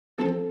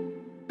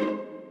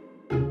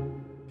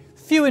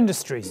Few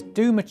industries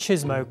do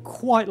machismo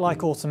quite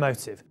like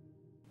automotive.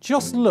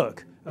 Just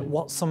look at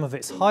what some of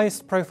its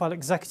highest profile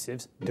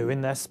executives do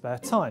in their spare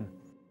time.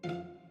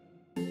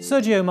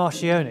 Sergio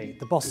Marchionne,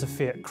 the boss of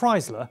Fiat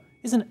Chrysler,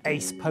 is an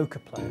ace poker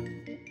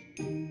player.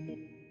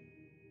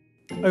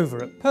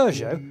 Over at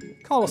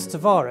Peugeot, Carlos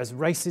Tavares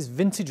races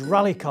vintage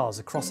rally cars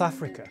across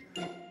Africa.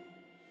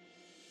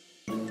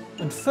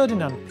 And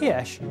Ferdinand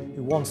Piëch,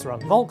 who once ran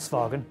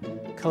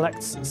Volkswagen,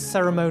 collects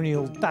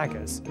ceremonial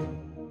daggers.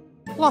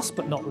 Last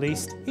but not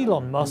least,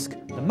 Elon Musk,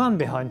 the man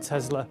behind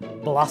Tesla,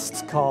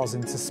 blasts cars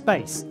into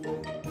space.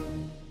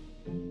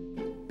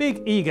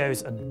 Big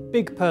egos and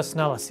big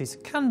personalities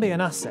can be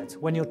an asset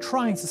when you're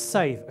trying to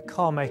save a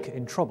car maker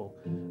in trouble,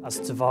 as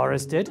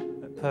Tavares did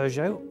at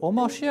Peugeot or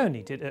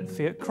Marchionne did at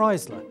Fiat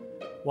Chrysler,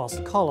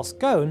 whilst Carlos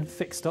Ghosn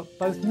fixed up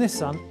both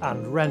Nissan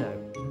and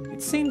Renault.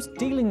 It seems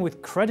dealing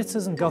with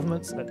creditors and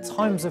governments at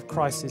times of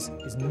crisis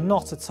is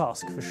not a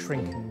task for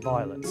shrinking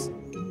violets.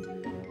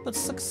 But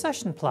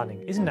succession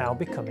planning is now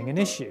becoming an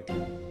issue.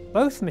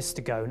 Both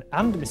Mr. Ghosn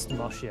and Mr.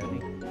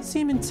 Marchionne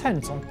seem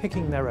intent on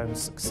picking their own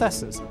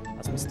successors,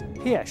 as Mr.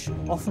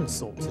 Piëch often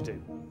sought to do.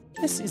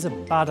 This is a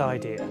bad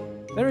idea.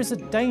 There is a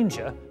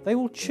danger they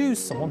will choose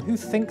someone who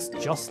thinks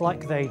just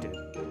like they do.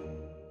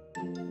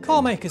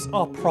 Car makers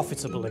are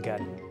profitable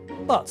again,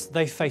 but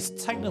they face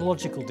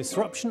technological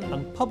disruption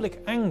and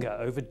public anger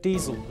over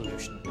diesel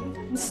pollution.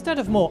 Instead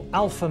of more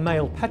alpha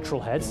male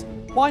petrolheads,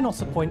 why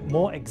not appoint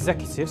more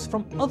executives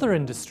from other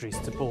industries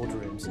to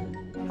boardrooms?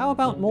 How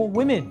about more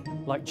women,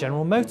 like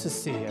General Motors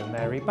CEO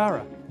Mary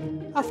Barra?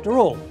 After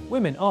all,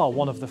 women are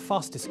one of the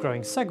fastest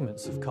growing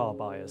segments of car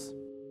buyers.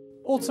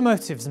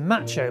 Automotive's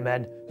macho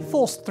men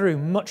forced through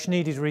much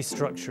needed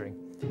restructuring,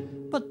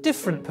 but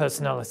different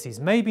personalities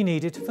may be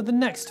needed for the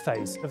next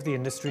phase of the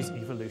industry's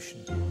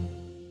evolution.